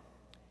 Amen.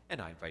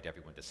 And I invite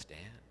everyone to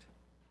stand.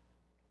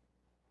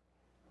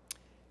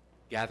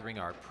 Gathering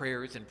our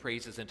prayers and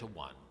praises into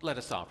one, let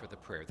us offer the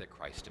prayer that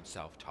Christ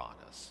himself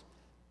taught us.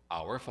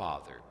 Our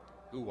Father,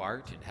 who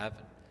art in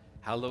heaven,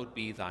 hallowed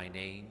be thy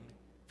name.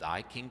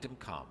 Thy kingdom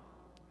come,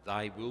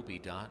 thy will be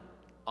done,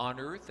 on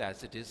earth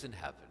as it is in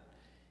heaven.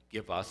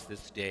 Give us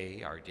this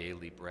day our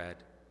daily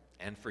bread,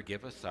 and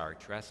forgive us our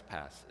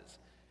trespasses,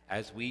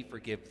 as we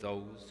forgive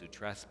those who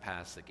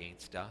trespass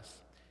against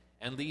us.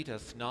 And lead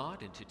us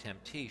not into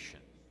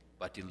temptation,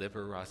 but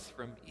deliver us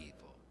from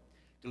evil.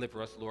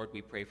 Deliver us, Lord,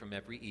 we pray, from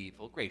every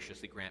evil.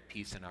 Graciously grant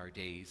peace in our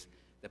days,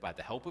 that by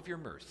the help of your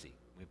mercy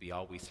we be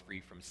always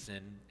free from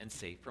sin and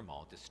safe from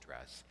all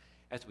distress,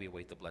 as we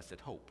await the blessed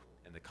hope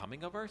and the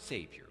coming of our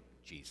Savior,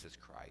 Jesus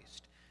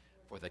Christ.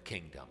 For the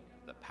kingdom,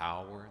 the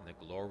power, and the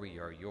glory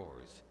are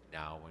yours,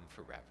 now and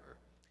forever.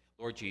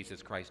 Lord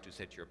Jesus Christ, who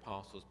said to your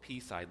apostles,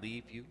 "Peace I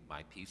leave you,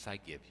 my peace I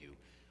give you,"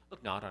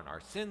 look not on our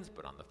sins,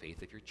 but on the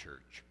faith of your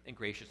church, and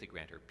graciously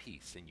grant her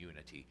peace and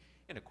unity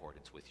in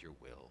accordance with your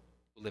will,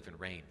 who live and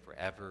reign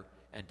forever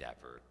and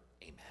ever.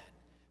 Amen.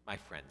 My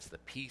friends, the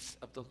peace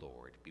of the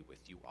Lord be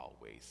with you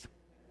always.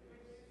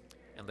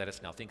 And let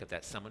us now think of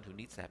that someone who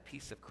needs that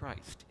peace of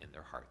Christ in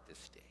their heart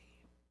this day.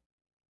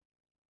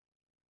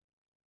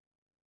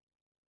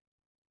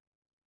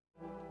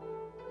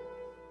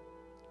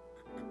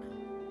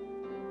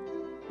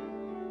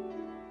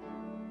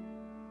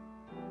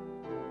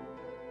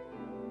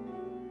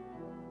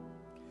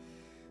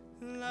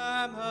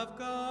 Lamb of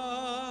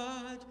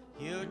God,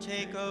 you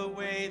take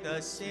away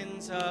the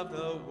sins of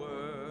the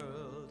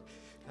world.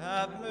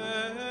 Have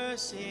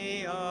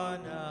mercy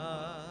on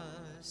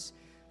us.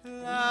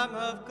 Lamb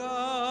of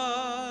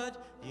God,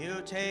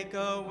 you take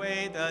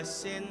away the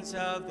sins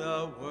of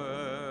the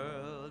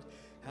world.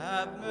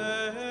 Have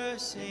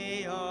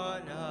mercy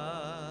on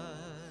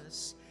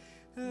us.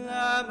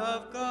 Lamb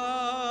of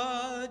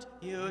God,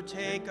 you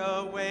take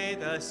away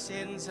the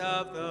sins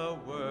of the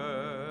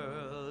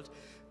world.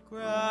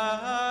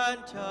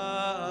 Grant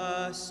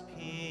us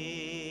peace.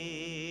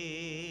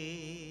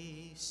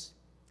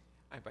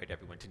 I invite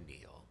everyone to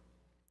kneel.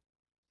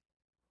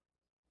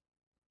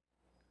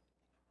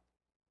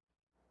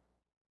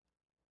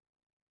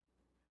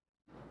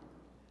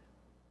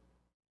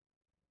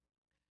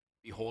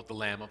 Behold the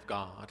Lamb of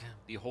God.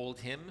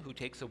 Behold him who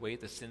takes away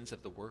the sins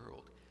of the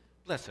world.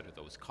 Blessed are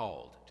those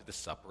called to the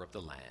supper of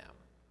the Lamb.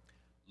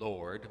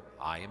 Lord,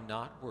 I am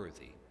not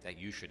worthy that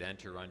you should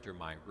enter under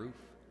my roof,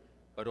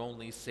 but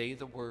only say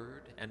the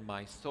word, and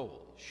my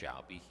soul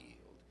shall be healed.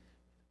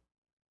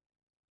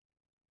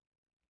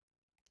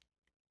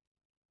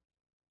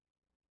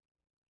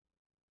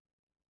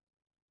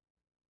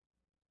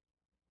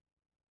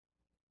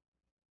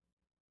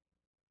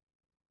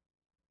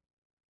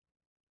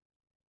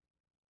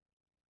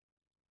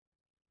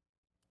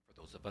 For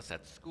those of us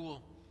at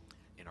school,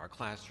 in our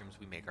classrooms,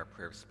 we make our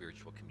prayer of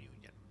spiritual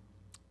communion.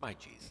 My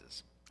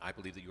Jesus, I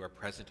believe that you are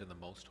present in the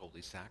most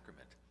holy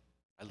sacrament.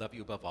 I love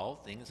you above all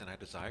things, and I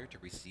desire to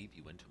receive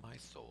you into my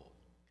soul.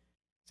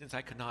 Since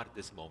I cannot at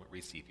this moment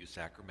receive you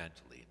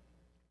sacramentally,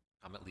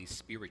 come at least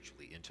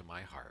spiritually into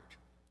my heart.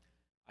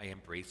 I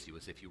embrace you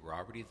as if you were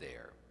already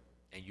there,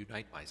 and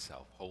unite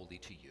myself wholly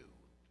to you.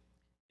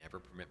 Never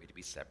permit me to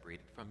be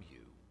separated from you.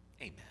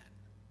 Amen.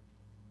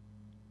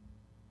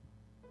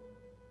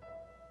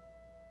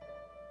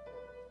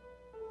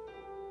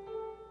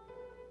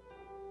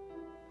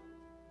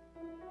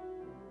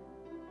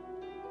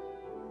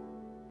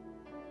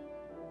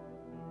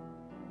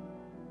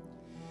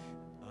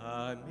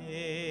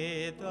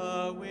 Amid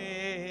the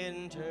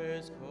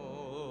winter's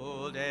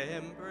cold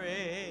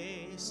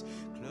embrace,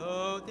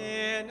 clothed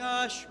in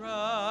a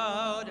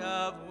shroud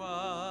of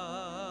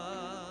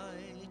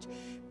white,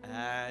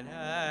 an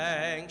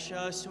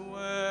anxious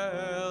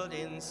world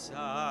in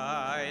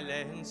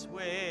silence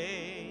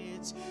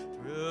waits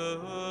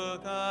through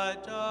the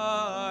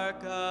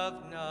dark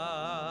of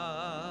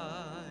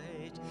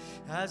night,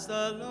 as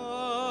the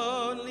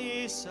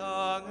lonely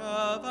song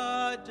of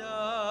a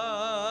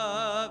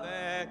dove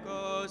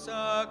echoes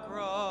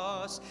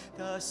across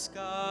the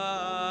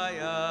sky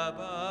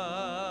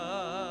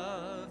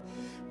above.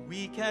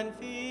 We can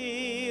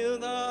feel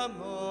the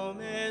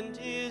moment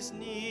is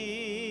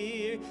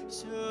near,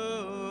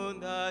 soon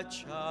the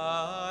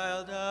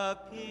child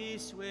of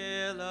peace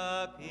will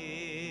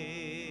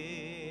appear.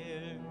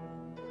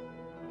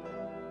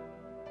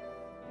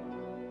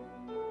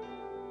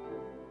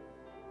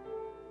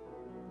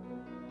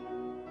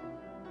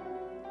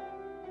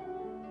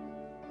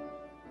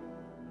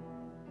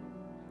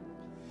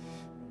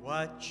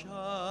 What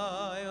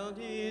child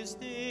is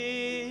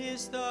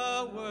this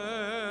the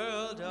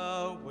world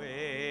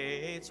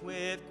awaits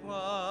with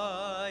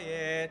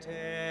quiet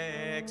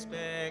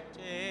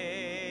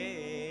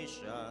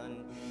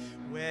expectation?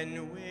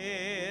 When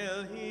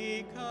will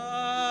he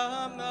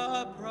come,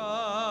 the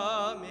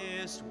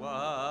promised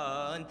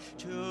one,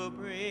 to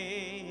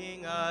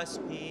bring us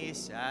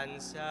peace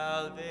and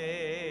salvation?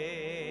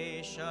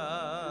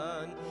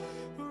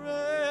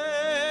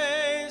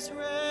 Raise,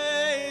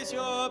 raise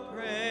your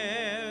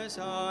prayers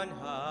on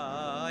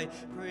high,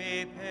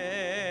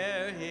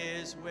 prepare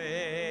his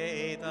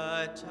way,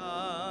 the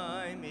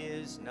time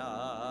is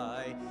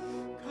nigh.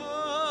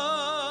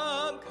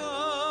 Come,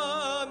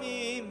 come,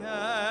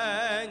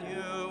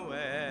 Emmanuel,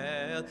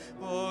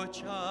 O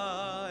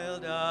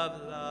child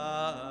of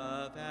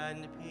love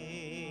and peace.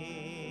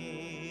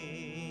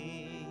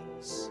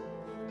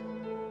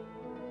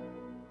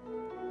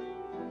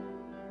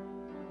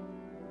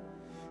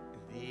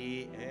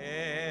 The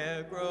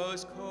air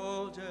grows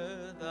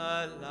colder,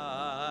 the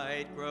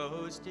light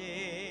grows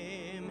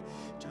dim,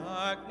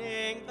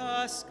 darkening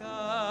the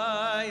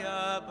sky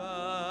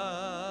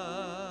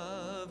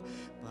above.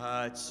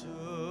 But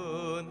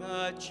soon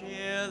the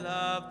chill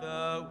of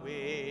the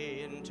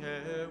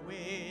winter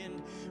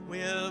wind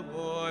will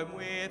warm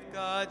with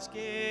God's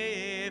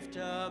gift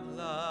of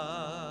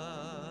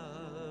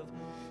love,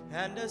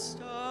 and a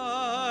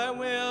star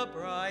will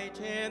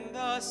brighten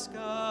the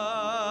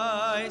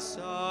sky.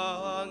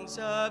 Songs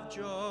of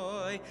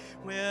joy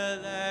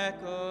will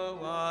echo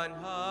on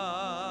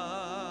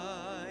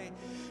high.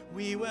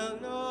 We will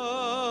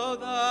know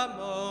the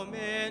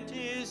moment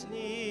is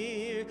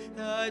near,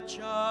 the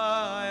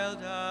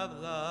child of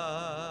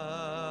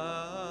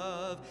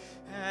love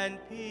and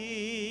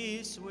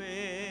peace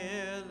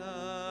will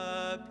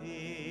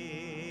appear.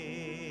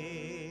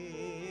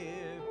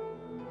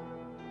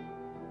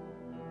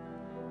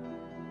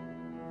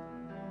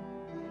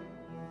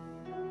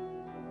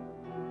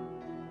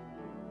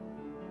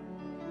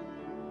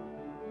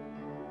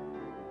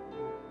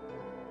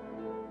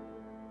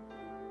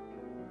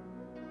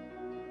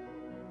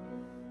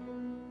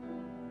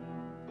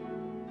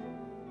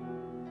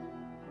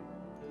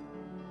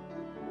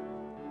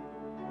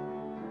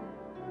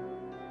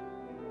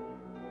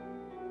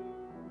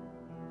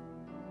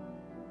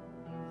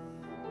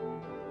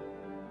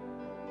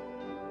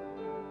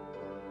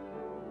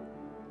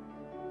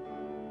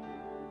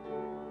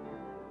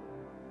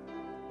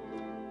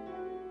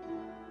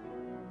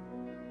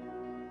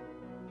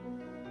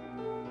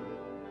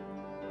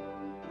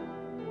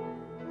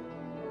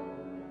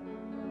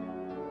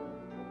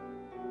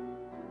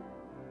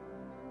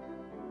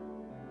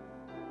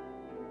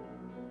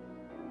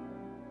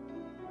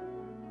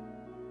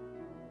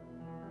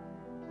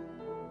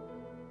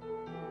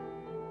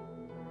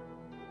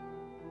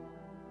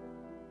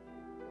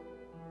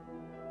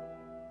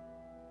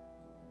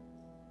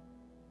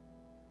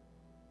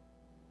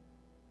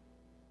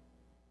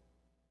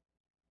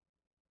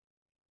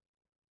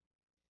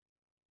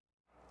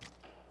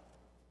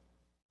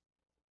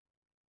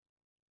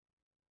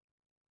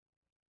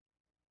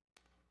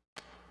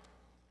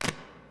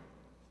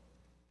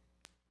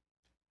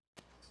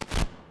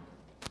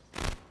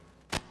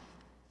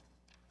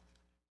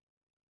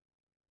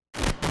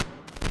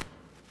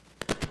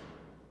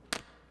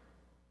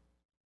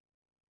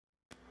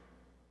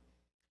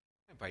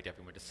 invite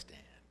everyone to stand.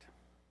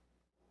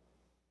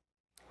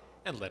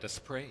 And let us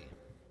pray.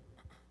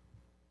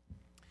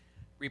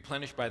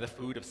 Replenished by the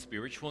food of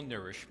spiritual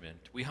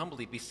nourishment, we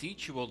humbly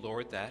beseech you, O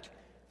Lord, that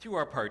through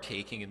our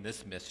partaking in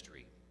this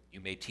mystery, you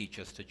may teach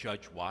us to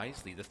judge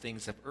wisely the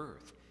things of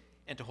earth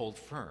and to hold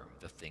firm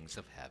the things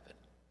of heaven.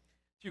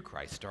 Through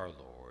Christ our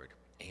Lord.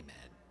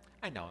 Amen.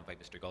 I now invite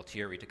Mr.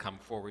 Galtieri to come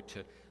forward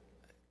to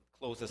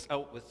close us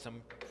out with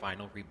some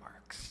final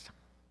remarks.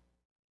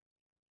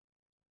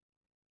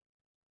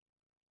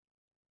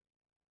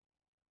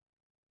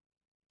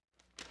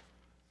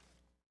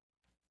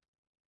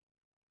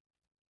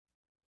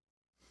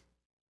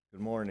 Good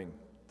morning.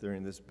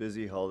 During this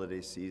busy holiday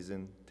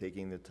season,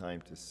 taking the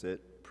time to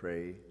sit,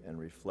 pray, and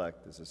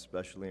reflect is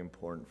especially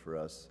important for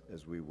us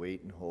as we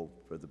wait and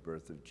hope for the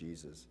birth of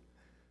Jesus.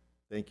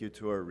 Thank you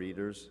to our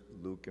readers,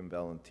 Luke and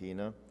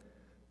Valentina.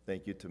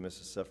 Thank you to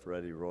Mrs.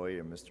 Seferetti Roy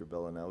and Mr.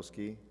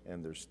 Belanowski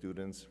and their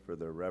students for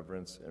their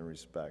reverence and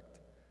respect.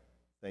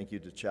 Thank you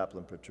to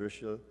Chaplain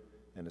Patricia,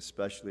 and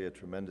especially a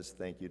tremendous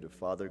thank you to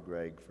Father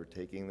Greg for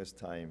taking this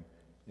time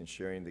and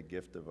sharing the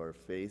gift of our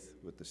faith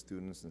with the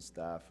students and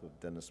staff of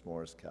Denis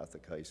Morris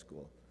Catholic High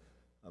School.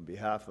 On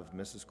behalf of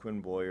Mrs.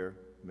 Quinn Boyer,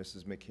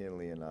 Mrs.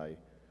 McKinley, and I,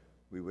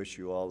 we wish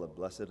you all a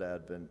blessed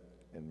Advent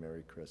and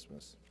Merry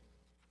Christmas.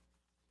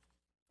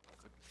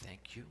 Good.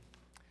 Thank you.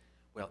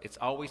 Well, it's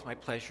always my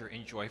pleasure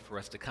and joy for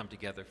us to come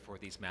together for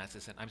these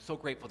Masses, and I'm so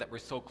grateful that we're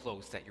so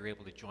close that you're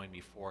able to join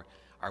me for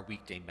our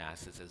weekday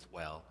Masses as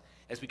well.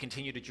 As we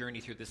continue to journey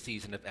through the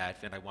season of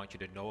Advent, I want you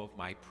to know of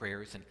my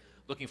prayers, and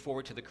looking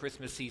forward to the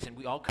Christmas season.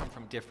 We all come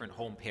from different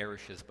home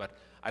parishes, but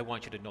I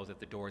want you to know that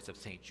the doors of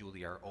St.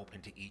 Julia are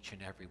open to each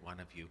and every one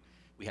of you.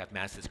 We have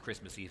Masses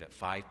Christmas Eve at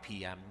 5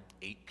 p.m.,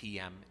 8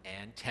 p.m.,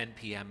 and 10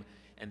 p.m.,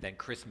 and then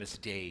Christmas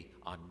Day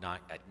at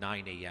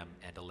 9 a.m.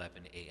 and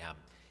 11 a.m.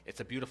 It's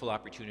a beautiful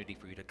opportunity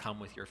for you to come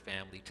with your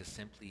family, to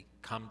simply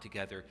come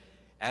together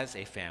as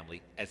a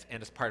family,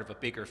 and as part of a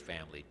bigger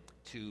family,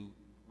 to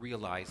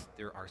realize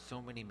there are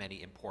so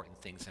many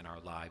important things in our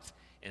lives,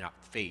 and our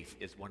faith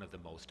is one of the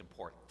most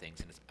important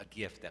things, and it's a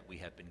gift that we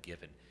have been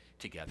given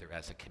together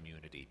as a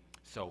community.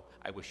 So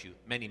I wish you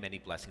many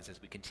blessings as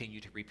we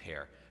continue to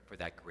prepare for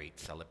that great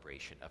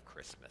celebration of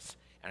Christmas.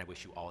 And I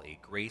wish you all a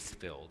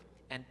grace-filled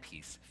and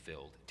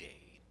peace-filled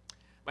day.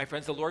 My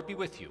friends, the Lord be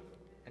with you.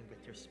 And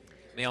with your spirit.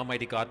 May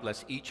Almighty God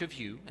bless each of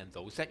you and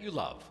those that you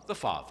love, the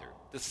Father,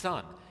 the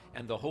Son,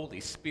 and the Holy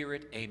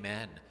Spirit.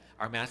 Amen.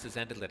 Our Mass is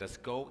ended. Let us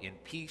go in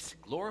peace,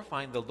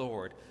 glorifying the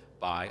Lord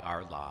by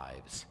our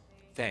lives.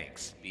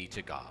 Thanks be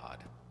to God.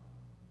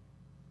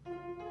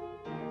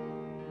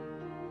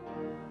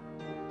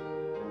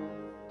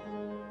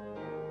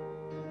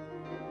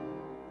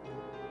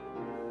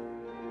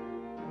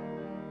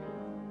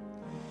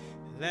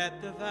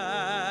 Let the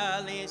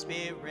valleys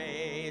be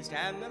raised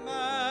and the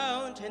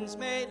mountains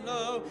made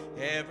low,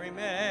 every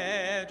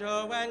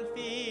meadow and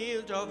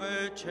field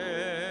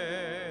overturn.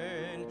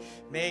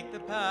 Make the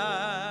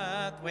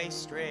pathway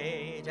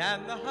straight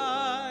and the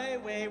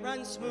highway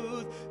run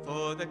smooth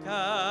for the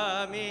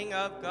coming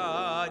of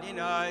God in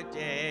our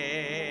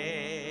day.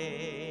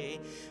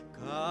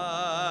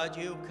 God,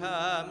 you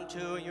come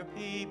to your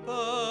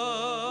people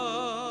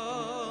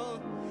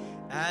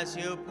as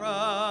you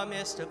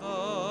promised of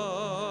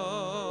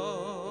old.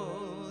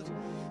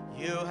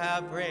 You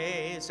have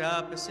raised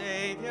up a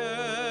Savior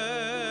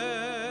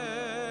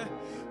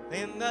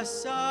in the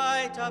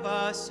sight of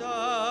us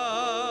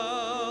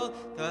all.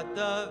 Let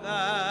the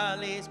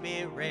valleys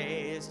be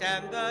raised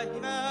and the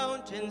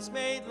mountains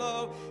made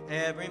low,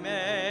 every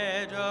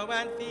meadow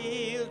and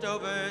field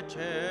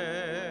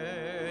overturn.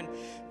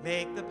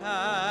 Make the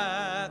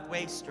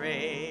pathway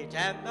straight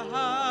and the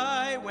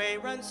highway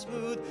run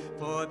smooth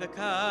for the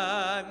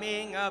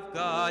coming of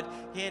God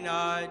in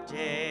our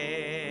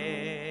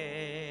day.